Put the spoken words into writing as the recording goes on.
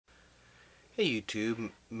Hey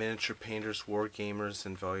YouTube, miniature painters, war gamers,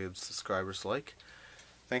 and valued subscribers alike.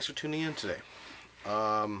 Thanks for tuning in today.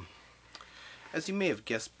 As you may have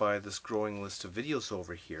guessed by this growing list of videos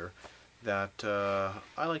over here, that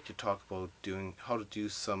I like to talk about how to do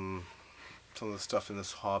some of the stuff in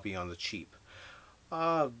this hobby on the cheap.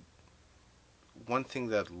 One thing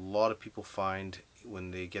that a lot of people find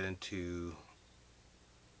when they get into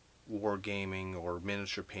wargaming or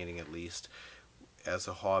miniature painting, at least as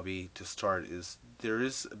a hobby to start, is there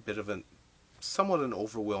is a bit of somewhat an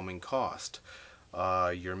overwhelming cost.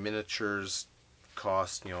 Your miniatures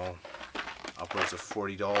cost, upwards of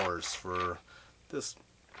 $40 for this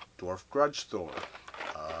dwarf grudge thrower.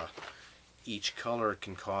 Each color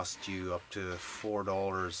can cost you up to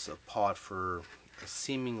 $4 a pot for a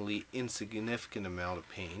seemingly insignificant amount of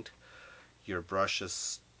paint. Your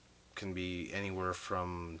brushes can be anywhere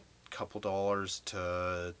from couple dollars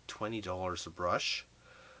to $20 a brush,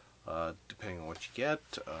 depending on what you get.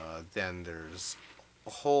 Then there's a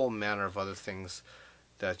whole manner of other things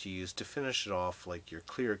that you use to finish it off, like your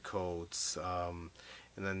clear coats, and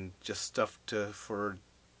then just stuff for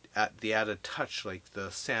the added touch, like the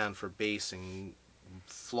sand for basing,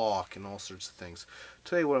 flock, and all sorts of things.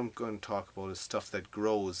 Today what I'm going to talk about is stuff that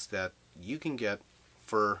grows that you can get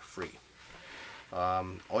for free.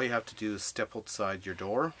 All you have to do is step outside your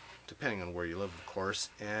door, depending on where you live, of course,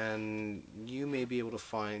 and you may be able to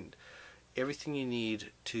find everything you need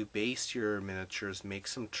to base your miniatures, make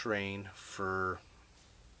some terrain for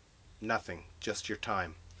nothing, just your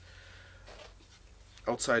time.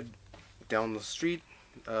 Outside, down the street,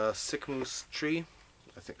 sycamore tree,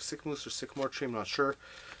 I think sycamore or sycamore tree, I'm not sure,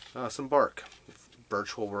 some bark.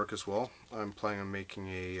 Birch will work as well. I'm planning on making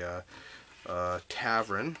a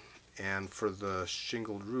tavern, and for the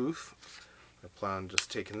shingled roof, I plan on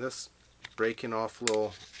just taking this, breaking off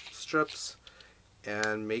little strips,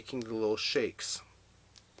 and making the little shakes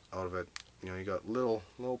out of it. You got little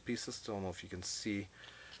pieces. Don't know if you can see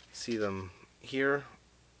them here,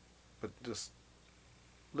 but just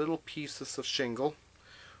little pieces of shingle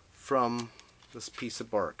from this piece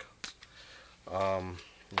of bark.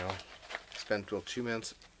 Spent about 2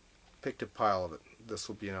 minutes, picked a pile of it. This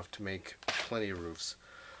will be enough to make plenty of roofs.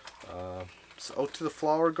 So out to the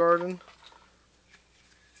flower garden.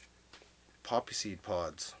 Poppy seed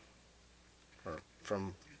pods, or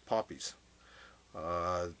from poppies.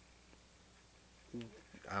 I don't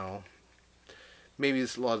know. Maybe a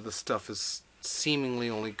lot of this stuff is seemingly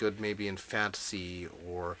only good maybe in fantasy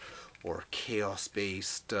or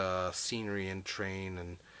chaos-based scenery and terrain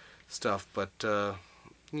and stuff. But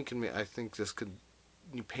you can. I think this could,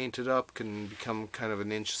 you paint it up, can become kind of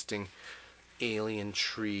an interesting alien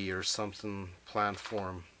tree or something, plant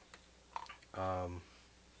form.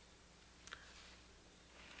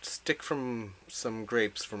 Stick from some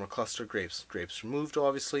grapes, from a cluster of grapes removed,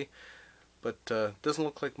 obviously, but doesn't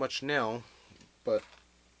look like much now. But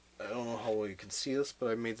I don't know how well you can see this, but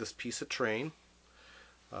I made this piece of terrain,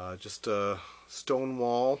 just a stone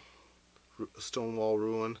wall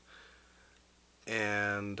ruin,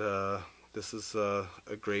 and this is a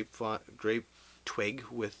grape twig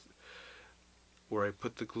with where I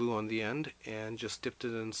put the glue on the end, and just dipped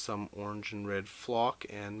it in some orange and red flock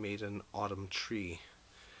and made an autumn tree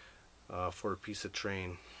for a piece of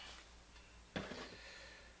terrain.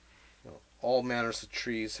 All manners of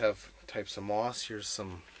trees have types of moss. Here's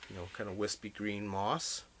some kind of wispy green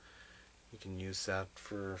moss. You can use that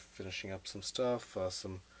for finishing up some stuff.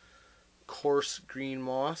 Some coarse green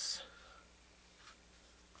moss,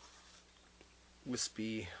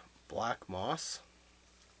 wispy black moss,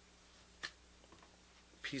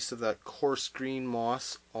 piece of that coarse green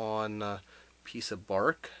moss on a piece of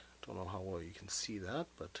bark. Don't know how well you can see that,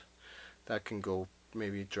 but that can go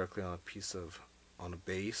maybe directly on a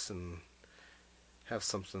base and have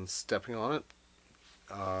something stepping on it.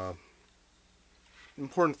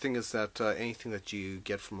 Important thing is that anything that you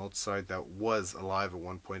get from outside that was alive at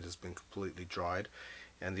one point has been completely dried,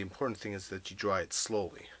 and the important thing is that you dry it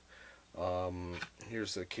slowly.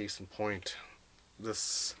 Here's a case in point.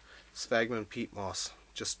 This sphagnum peat moss.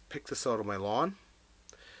 Just picked this out of my lawn.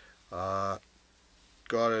 Got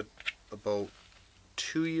it about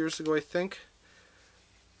 2 years ago, I think.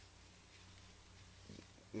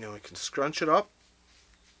 I can scrunch it up.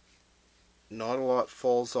 Not a lot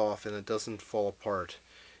falls off, and it doesn't fall apart.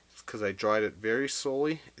 It's because I dried it very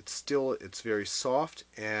slowly. It's very soft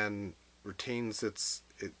and retains its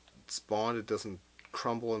bond. It doesn't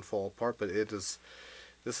crumble and fall apart, but this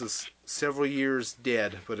is several years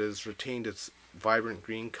dead, but it has retained its vibrant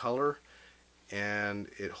green color, and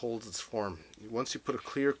it holds its form. Once you put a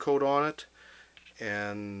clear coat on it,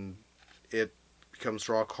 and it becomes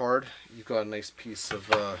rock hard, you've got a nice piece of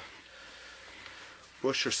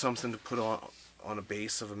bush or something to put on a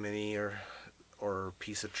base of a mini or a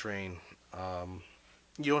piece of terrain.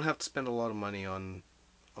 You don't have to spend a lot of money on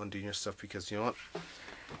doing your stuff, because you know what?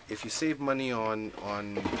 If you save money on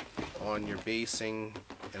your basing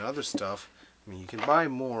and other stuff, I mean, you can buy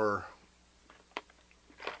more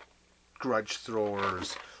grudge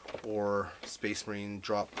throwers or Space Marine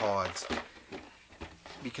drop pods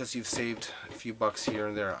because you've saved a few bucks here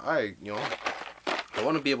and there. I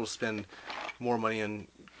want to be able to spend more money on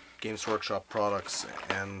Games Workshop products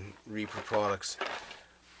and Reaper products,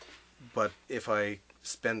 but if I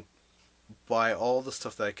buy all the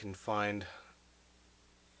stuff that I can find,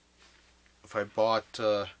 if I bought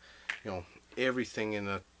everything in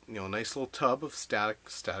a nice little tub of static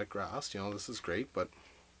grass, this is great, but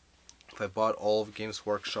if I bought all of Games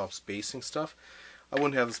Workshop's basing stuff, I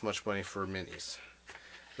wouldn't have as much money for minis.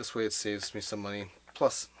 This way it saves me some money.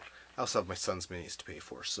 Plus, I also have my son's minis to pay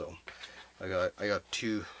for, so I got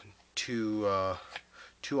two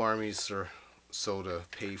armies or so to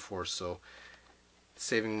pay for, so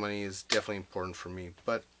saving money is definitely important for me.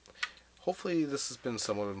 But hopefully this has been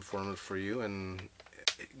somewhat informative for you, and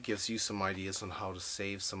it gives you some ideas on how to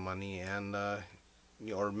save some money, and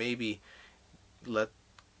or maybe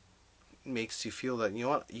makes you feel that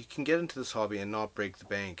you can get into this hobby and not break the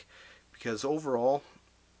bank, because overall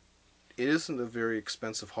it isn't a very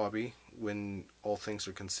expensive hobby when all things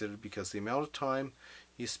are considered, because the amount of time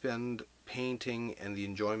you spend painting and the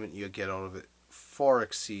enjoyment you get out of it far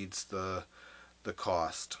exceeds the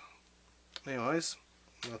cost. Anyways,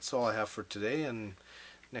 that's all I have for today, and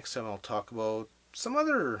next time I'll talk about some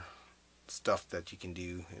other stuff that you can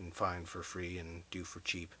do and find for free and do for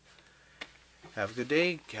cheap. Have a good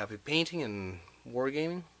day, happy painting and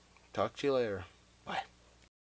wargaming. Talk to you later.